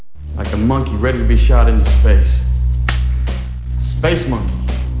like a monkey ready to be shot into space. Space monkey,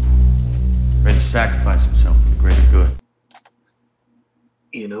 ready to sacrifice himself for the greater good.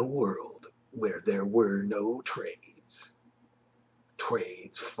 In a world where there were no trades,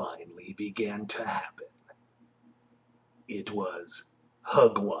 trades finally began to happen. It was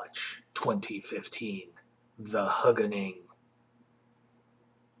Hugwatch 2015, the Huggening.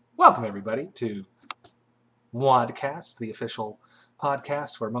 Welcome, everybody, to Mwadcast, the official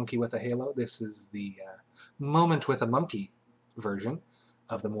podcast for Monkey with a Halo. This is the Moment with a Monkey version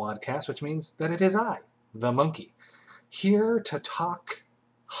of the Mwadcast, which means that it is I, the monkey, here to talk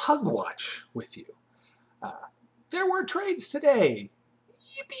Hugwatch with you. There were trades today.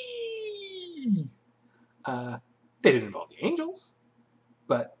 Yippee! They didn't involve the Angels,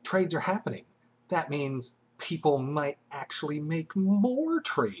 but trades are happening. That means people might actually make more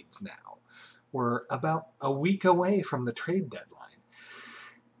trades now. We're about a week away from the trade deadline,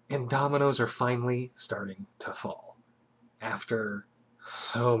 and dominoes are finally starting to fall after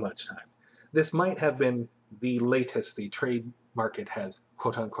so much time. This might have been the latest the trade market has,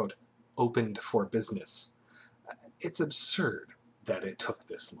 quote-unquote, opened for business. It's absurd that it took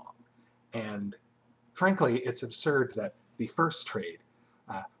this long, and frankly, it's absurd that the first trade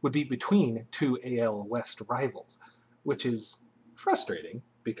would be between two AL West rivals, which is frustrating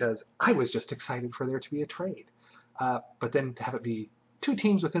because I was just excited for there to be a trade. But then to have it be two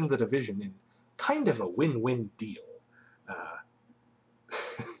teams within the division in kind of a win-win deal,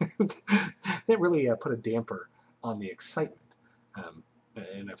 that really put a damper on the excitement.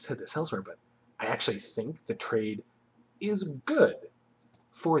 And I've said this elsewhere, but I actually think the trade is good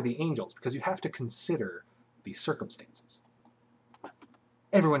for the Angels because you have to consider the circumstances.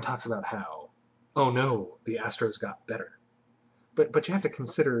 Everyone talks about how, oh no, the Astros got better. But you have to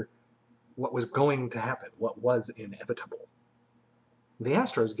consider what was going to happen, what was inevitable. The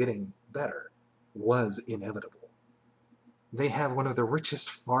Astros getting better was inevitable. They have one of the richest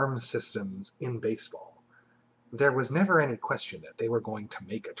farm systems in baseball. There was never any question that they were going to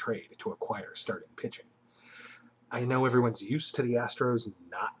make a trade to acquire starting pitching. I know everyone's used to the Astros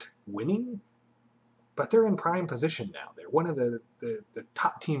not winning, but they're in prime position now. They're one of the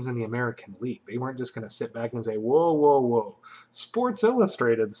top teams in the American League. They weren't just going to sit back and say, whoa, whoa, whoa. Sports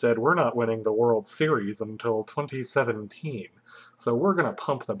Illustrated said we're not winning the World Series until 2017, so we're going to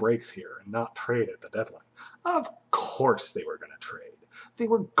pump the brakes here and not trade at the deadline. Of course they were going to trade. They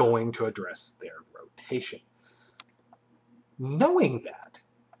were going to address their rotation. Knowing that,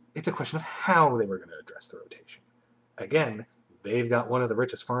 it's a question of how they were going to address the rotation. Again, they've got one of the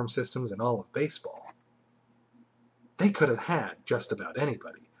richest farm systems in all of baseball. They could have had just about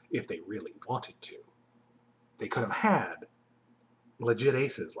anybody if they really wanted to. They could have had legit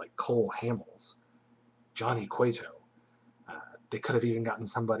aces like Cole Hamels, Johnny Cueto. They could have even gotten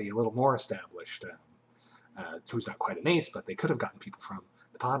somebody a little more established who's not quite an ace, but they could have gotten people from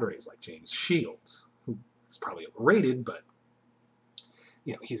the Padres like James Shields, who is probably overrated, but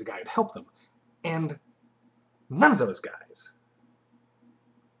he's a guy who'd help them. And none of those guys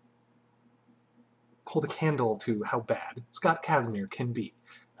hold a candle to how bad Scott Kazmir can be.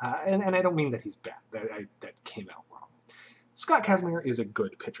 And I don't mean that he's bad. That came out wrong. Scott Kazmir is a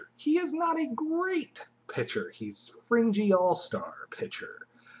good pitcher. He is not a great pitcher. He's fringy all-star pitcher.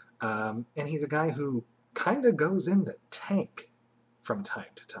 And he's a guy who kind of goes in the tank from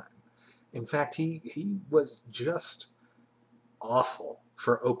time to time. In fact, he was just awful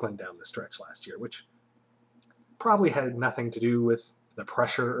for Oakland down the stretch last year, which probably had nothing to do with the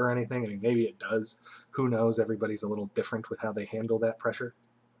pressure or anything. I mean, maybe it does. Who knows? Everybody's a little different with how they handle that pressure.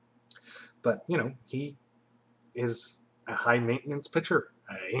 But, he is a high-maintenance pitcher.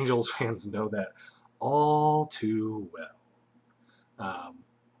 Angels fans know that all too well.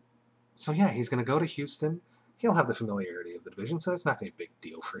 So, yeah, he's going to go to Houston. He'll have the familiarity of the division, so it's not going to be a big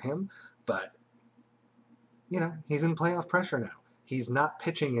deal for him. But, he's in playoff pressure now. He's not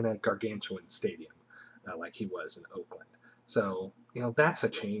pitching in a gargantuan stadium like he was in Oakland. So, that's a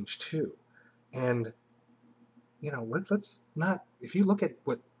change too. And, let's not, if you look at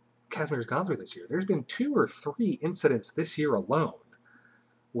what Kazmir's gone through this year, there's been 2 or 3 incidents this year alone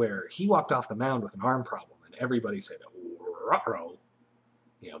where he walked off the mound with an arm problem and everybody said, ruh-roh.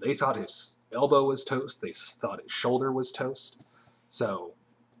 They thought his elbow was toast. They thought his shoulder was toast. So,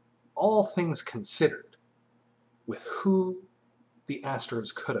 all things considered, with who the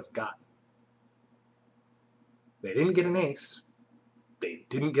Astros could have gotten, they didn't get an ace. They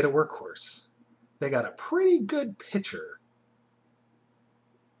didn't get a workhorse. They got a pretty good pitcher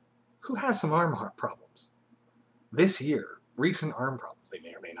who has some arm problems. This year, recent arm problems, they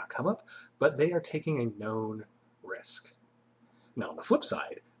may or may not come up, but they are taking a known risk. Now, on the flip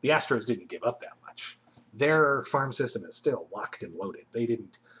side, The Astros didn't give up that much. Their farm system is still locked and loaded. They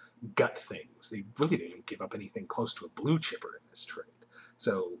didn't gut things. They really didn't give up anything close to a blue chipper in this trade.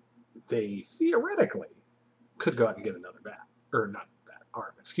 So they theoretically could go out and get another bat. Or not bat,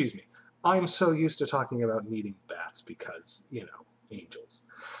 arm, excuse me. I'm so used to talking about needing bats because, Angels.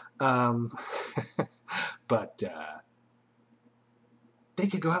 But they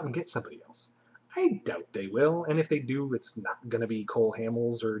could go out and get somebody else. I doubt they will, and if they do, it's not going to be Cole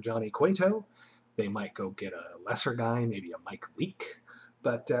Hamels or Johnny Cueto. They might go get a lesser guy, maybe a Mike Leake,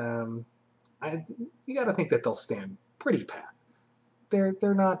 but you got to think that they'll stand pretty pat.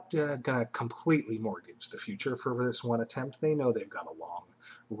 They're not going to completely mortgage the future for this one attempt. They know they've got a long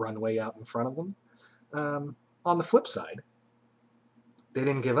runway out in front of them. On the flip side, they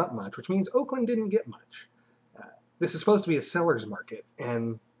didn't give up much, which means Oakland didn't get much. This is supposed to be a seller's market,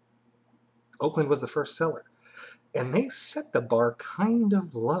 and Oakland was the first seller. And they set the bar kind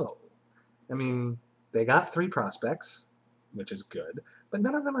of low. I mean, they got 3 prospects, which is good, but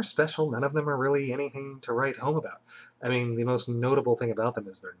none of them are special. None of them are really anything to write home about. I mean, the most notable thing about them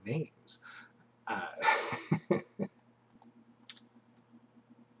is their names.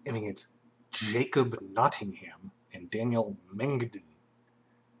 It's Jacob Nottingham and Daniel Mengden.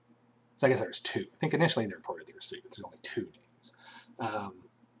 So I guess there's 2. I think initially they reported there were 3, but there's only 2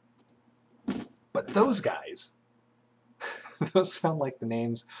 names. But those guys, those sound like the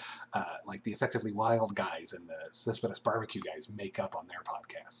names like the Effectively Wild guys and the Cespedes Barbecue guys make up on their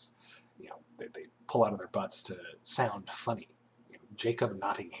podcasts. They pull out of their butts to sound funny. Jacob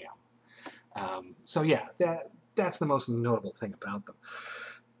Nottingham. So yeah, that's the most notable thing about them.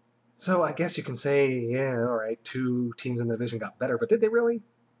 So I guess you can say, yeah, all right, 2 teams in the division got better, but did they really?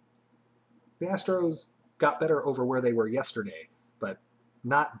 The Astros got better over where they were yesterday, but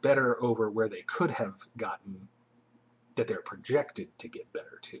not better over where they could have gotten, that they're projected to get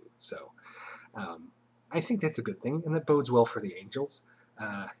better too. So I think that's a good thing, and that bodes well for the Angels,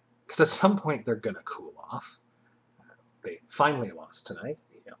 because at some point they're going to cool off. They finally lost tonight,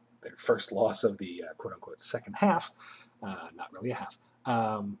 their first loss of the quote-unquote second half, not really a half.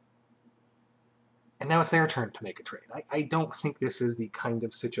 And now it's their turn to make a trade. I don't think this is the kind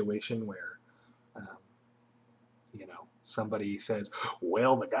of situation where somebody says,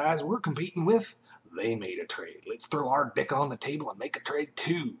 well, the guys we're competing with, they made a trade. Let's throw our dick on the table and make a trade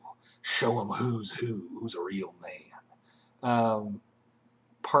too. Show them who's a real man.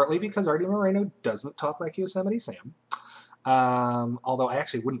 Partly because Artie Moreno doesn't talk like Yosemite Sam. Although I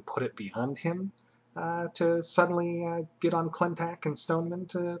actually wouldn't put it beyond him to suddenly get on Klentak and Stoneman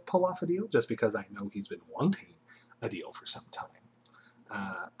to pull off a deal, just because I know he's been wanting a deal for some time.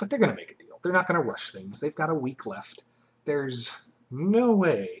 But they're going to make a deal. They're not going to rush things. They've got a week left. There's no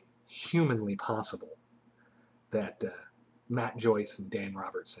way humanly possible that Matt Joyce and Dan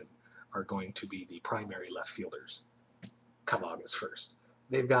Robertson are going to be the primary left fielders come August 1st.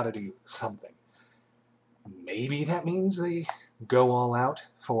 They've got to do something. Maybe that means they go all out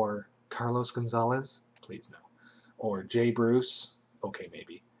for Carlos Gonzalez. Please no. Or Jay Bruce. Okay,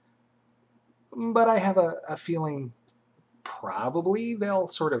 maybe. But I have a feeling probably they'll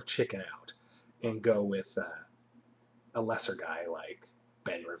sort of chicken out and go with a lesser guy like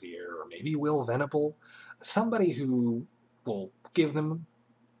Ben Revere or maybe Will Venable, somebody who will give them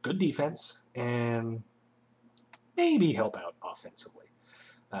good defense and maybe help out offensively.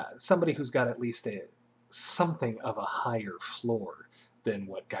 Somebody who's got at least something of a higher floor than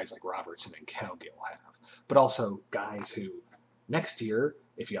what guys like Robertson and Cowgill have. But also guys who, next year,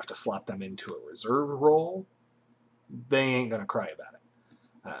 if you have to slot them into a reserve role, they ain't going to cry about it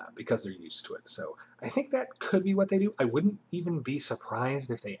because they're used to it. So I think that could be what they do. I wouldn't even be surprised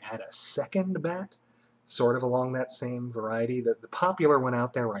if they add a second bat, sort of along that same variety. The popular one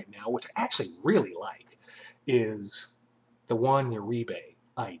out there right now, which I actually really like, is the Juan Uribe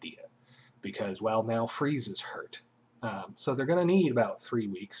idea. Because, well, now Freeze is hurt. So they're going to need about 3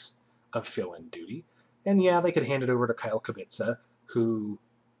 weeks of fill-in duty. And yeah, they could hand it over to Kyle Kavitsa, who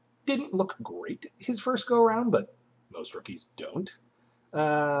didn't look great his first go-around, but most rookies don't.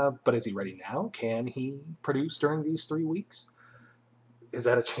 But is he ready now? Can he produce during these 3 weeks? Is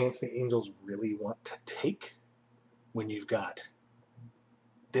that a chance the Angels really want to take when you've got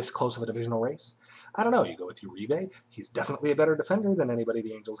this close of a divisional race? I don't know. You go with Uribe. He's definitely a better defender than anybody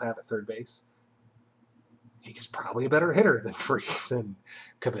the Angels have at third base. He's probably a better hitter than Freeze and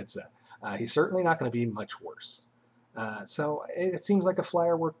Kavitsa. He's certainly not going to be much worse. So it seems like a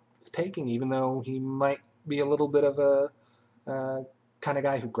flyer worth taking, even though he might be a little bit of a kind of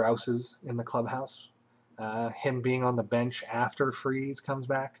guy who grouses in the clubhouse. Him being on the bench after Freeze comes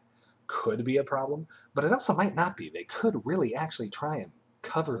back could be a problem, but it also might not be. They could really actually try and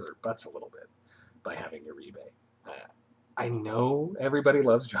cover their butts a little bit by having Uribe. I know everybody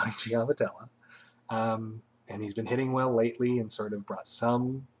loves Johnny Giavotella, and he's been hitting well lately and sort of brought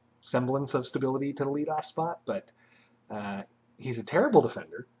some semblance of stability to the leadoff spot, but he's a terrible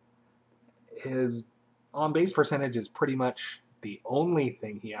defender. His on-base percentage is pretty much the only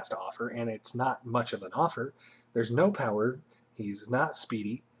thing he has to offer, and it's not much of an offer. There's no power. He's not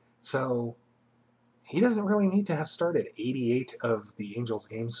speedy. So he doesn't really need to have started 88 of the Angels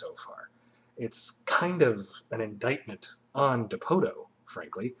games so far. It's kind of an indictment on Dipoto,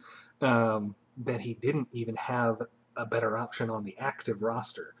 frankly, that he didn't even have a better option on the active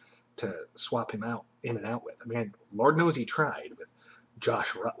roster to swap him out in and out with. I mean, Lord knows he tried with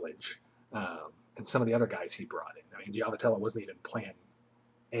Josh Rutledge and some of the other guys he brought in. I mean, Giavotella wasn't even plan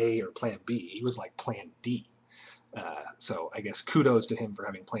A or plan B. He was like plan D. So I guess kudos to him for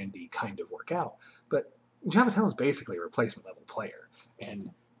having plan D kind of work out. But Giavotella is basically a replacement level player. And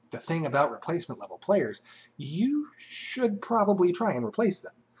the thing about replacement level players, you should probably try and replace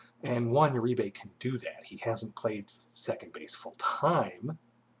them. And Juan Uribe can do that. He hasn't played second base full time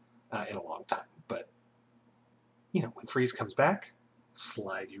in a long time. But, you know, when Freese comes back,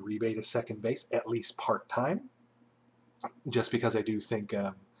 slide Uribe to second base, at least part-time. Just because I do think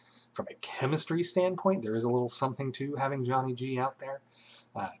from a chemistry standpoint, there is a little something to having Johnny G out there.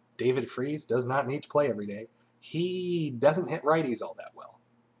 David Freese does not need to play every day. He doesn't hit righties all that well.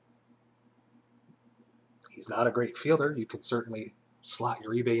 He's not a great fielder. You can certainly slot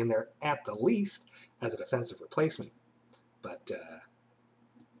Uribe in there at the least as a defensive replacement. But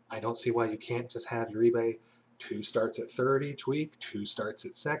I don't see why you can't just have Uribe 2 starts at third each week, 2 starts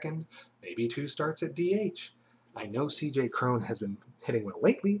at second, maybe 2 starts at DH. I know C.J. Cron has been hitting well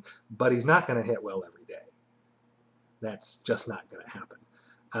lately, but he's not going to hit well every day. That's just not going to happen.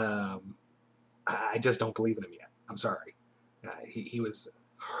 I just don't believe in him yet. I'm sorry. He was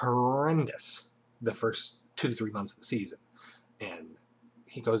horrendous the first 2 to 3 months of the season. And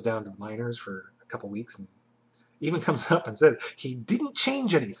he goes down to the minors for a couple weeks and even comes up and says he didn't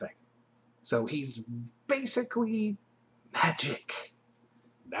change anything. So he's basically magic.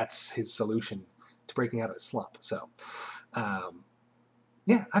 That's his solution to breaking out of a slump. So,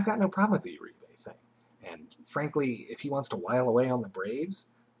 yeah, I've got no problem with the Uribe thing. And frankly, if he wants to while away on the Braves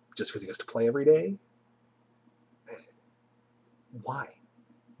just because he has to play every day, why?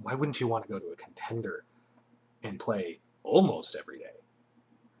 Why wouldn't you want to go to a contender and play almost every day?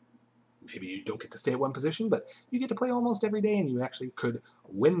 Maybe you don't get to stay at one position, but you get to play almost every day and you actually could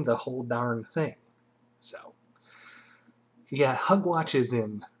win the whole darn thing. So, yeah, Hug Watch is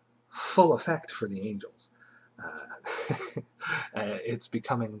in full effect for the Angels. It's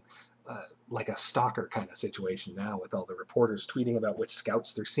becoming like a stalker kind of situation now with all the reporters tweeting about which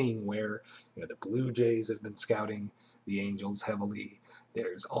scouts they're seeing where. You know, the Blue Jays have been scouting the Angels heavily.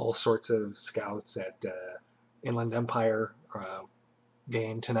 There's all sorts of scouts at Inland Empire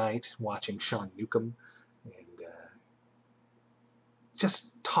game tonight, watching Sean Newcomb, and just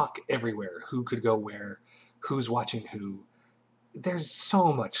talk everywhere. Who could go where? Who's watching who? There's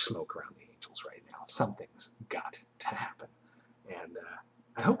so much smoke around the Angels right now. Something's got to happen, and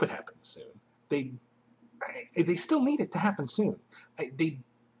I hope it happens soon. They still need it to happen soon. They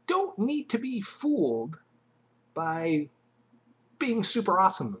don't need to be fooled by being super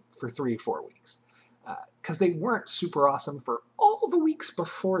awesome for 3 or 4 weeks, because they weren't super awesome for all the weeks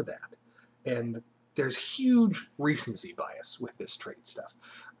before that. And there's huge recency bias with this trade stuff.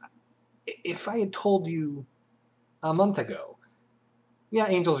 If I had told you a month ago, yeah,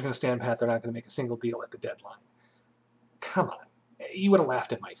 Angels are going to stand pat, they're not going to make a single deal at the deadline, come on, you would have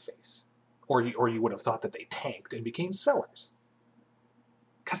laughed in my face. Or you would have thought that they tanked and became sellers.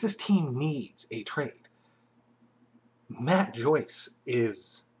 Because this team needs a trade. Matt Joyce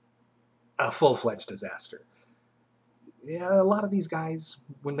is a full-fledged disaster. Yeah, a lot of these guys,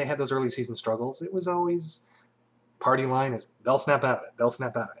 when they had those early season struggles, it was always party line is, they'll snap out of it, they'll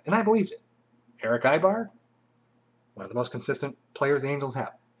snap out of it. And I believed it. Eric Ibar, one of the most consistent players the Angels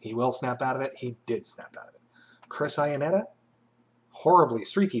have. He will snap out of it. He did snap out of it. Chris Iannetta, horribly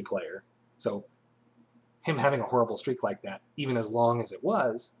streaky player. So him having a horrible streak like that, even as long as it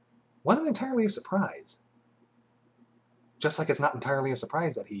wasn't entirely a surprise. Just like it's not entirely a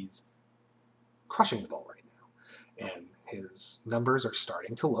surprise that he's crushing the ball right now. And his numbers are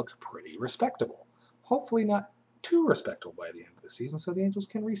starting to look pretty respectable. Hopefully not too respectable by the end of the season so the Angels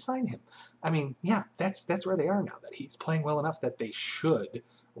can re-sign him. I mean, yeah, that's where they are now, that he's playing well enough that they should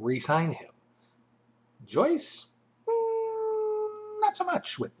re-sign him. Joyce, not so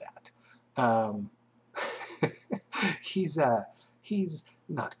much with that. He's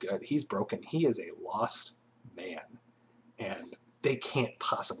not good. He's broken. He is a lost man. And they can't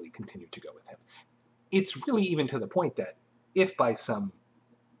possibly continue to go with him. It's really even to the point that if by some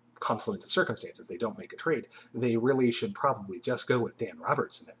confluence of circumstances they don't make a trade, they really should probably just go with Dan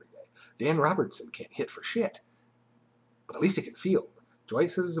Robertson every day. Dan Robertson can't hit for shit, but at least he can field.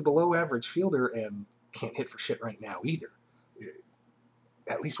 Joyce is a below average fielder and can't hit for shit right now either.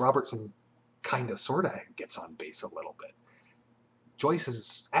 At least Robertson kind of sort of gets on base a little bit.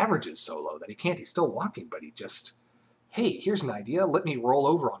 Joyce's average is so low that he can't. He's still walking, but he just, hey, here's an idea. Let me roll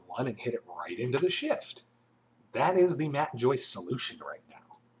over on one and hit it right into the shift. That is the Matt Joyce solution right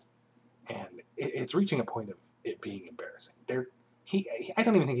now. And it's reaching a point of it being embarrassing. I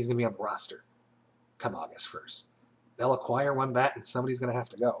don't even think he's going to be on the roster come August 1st. They'll acquire one bat and somebody's going to have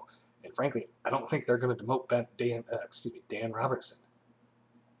to go. And frankly, I don't think they're going to demote Dan Robertson.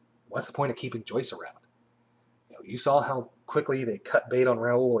 What's the point of keeping Joyce around? You saw how quickly they cut bait on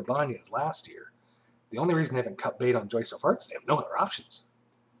Raul Ibanez last year. The only reason they haven't cut bait on Joyce so far is they have no other options.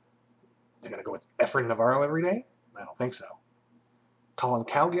 They're going to go with Efrain Navarro every day? I don't think so. Colin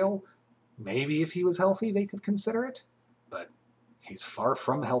Cowgill, maybe if he was healthy, they could consider it. But he's far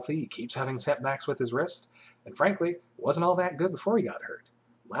from healthy. He keeps having setbacks with his wrist. And frankly, wasn't all that good before he got hurt.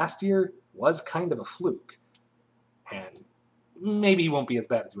 Last year was kind of a fluke. And maybe he won't be as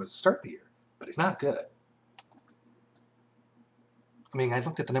bad as he was to start the year. But he's not good. I mean, I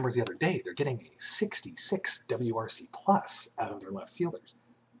looked at the numbers the other day. They're getting a 66 WRC plus out of their left fielders.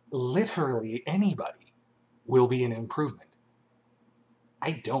 Literally anybody will be an improvement.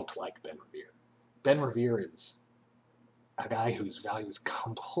 I don't like Ben Revere. Ben Revere is a guy whose value is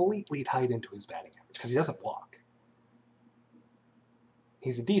completely tied into his batting average because he doesn't walk.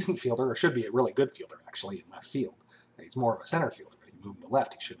 He's a decent fielder, or should be a really good fielder, actually, in left field. He's more of a center fielder, but you move him to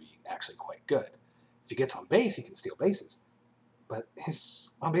left, he should be actually quite good. If he gets on base, he can steal bases. But his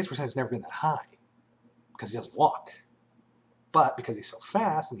on-base percentage has never been that high because he doesn't walk. But because he's so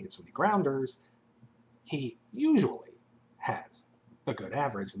fast and he hits so many grounders, he usually has a good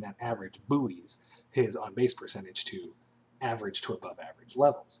average, and that average buoys his on-base percentage to average to above average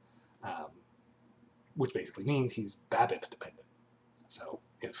levels, which basically means he's BABIP dependent. So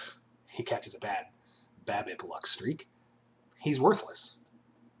if he catches a bad BABIP luck streak, he's worthless.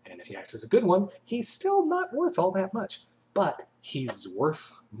 And if he catches a good one, he's still not worth all that much. But he's worth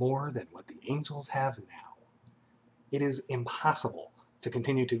more than what the Angels have now. It is impossible to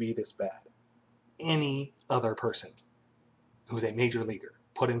continue to be this bad. Any other person who's a major leaguer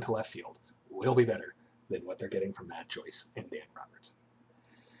put into left field will be better than what they're getting from Matt Joyce and Dan Robertson.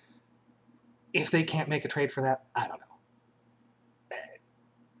 If they can't make a trade for that, I don't know.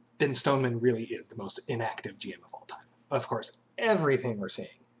 Ben Stoneman really is the most inactive GM of all time. Of course, everything we're seeing,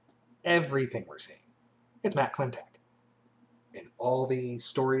 it's Matt Klentak. And all the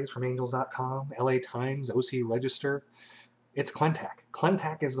stories from Angels.com, LA Times, OC Register, it's Klentak.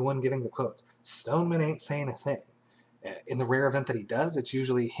 Klentak is the one giving the quotes. Stoneman ain't saying a thing. In the rare event that he does, it's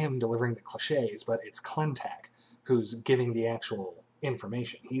usually him delivering the cliches, but it's Klentak who's giving the actual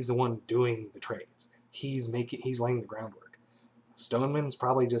information. He's the one doing the trades. He's laying the groundwork. Stoneman's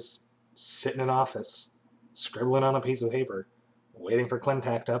probably just sitting in office, scribbling on a piece of paper, waiting for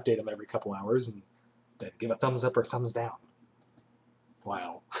Klentak to update him every couple hours and then give a thumbs up or thumbs down.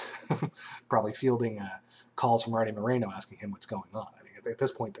 While probably fielding calls from Artie Moreno asking him what's going on. I mean, at this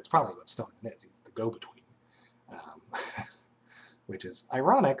point, that's probably what Stoneman is. He's the go-between. Which is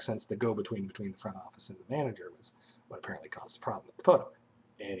ironic since the go-between between the front office and the manager was what apparently caused the problem with the photo.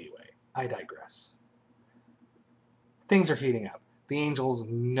 Anyway, I digress. Things are heating up. The Angels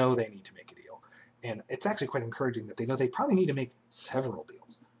know they need to make a deal. And it's actually quite encouraging that they know they probably need to make several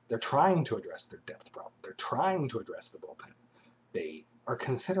deals. They're trying to address their depth problem. They're trying to address the bullpen. They are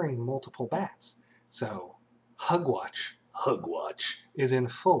considering multiple bats. So Hugwatch is in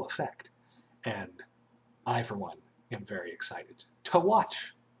full effect. And I, for one, am very excited to watch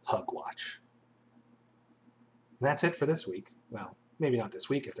Hugwatch. That's it for this week. Well, maybe not this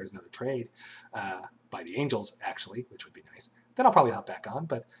week if there's another trade by the Angels, actually, which would be nice. Then I'll probably hop back on,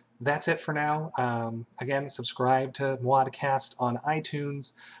 but that's it for now. Again, subscribe to Mwadcast on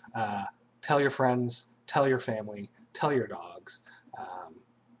iTunes. Tell your friends, tell your family, tell your dogs.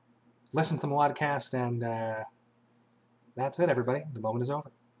 Listen to the Mwadcast, and that's it, everybody. The moment is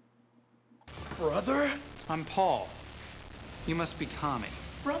over. Brother? I'm Paul. You must be Tommy.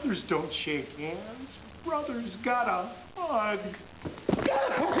 Brothers don't shake hands. Brothers gotta hug.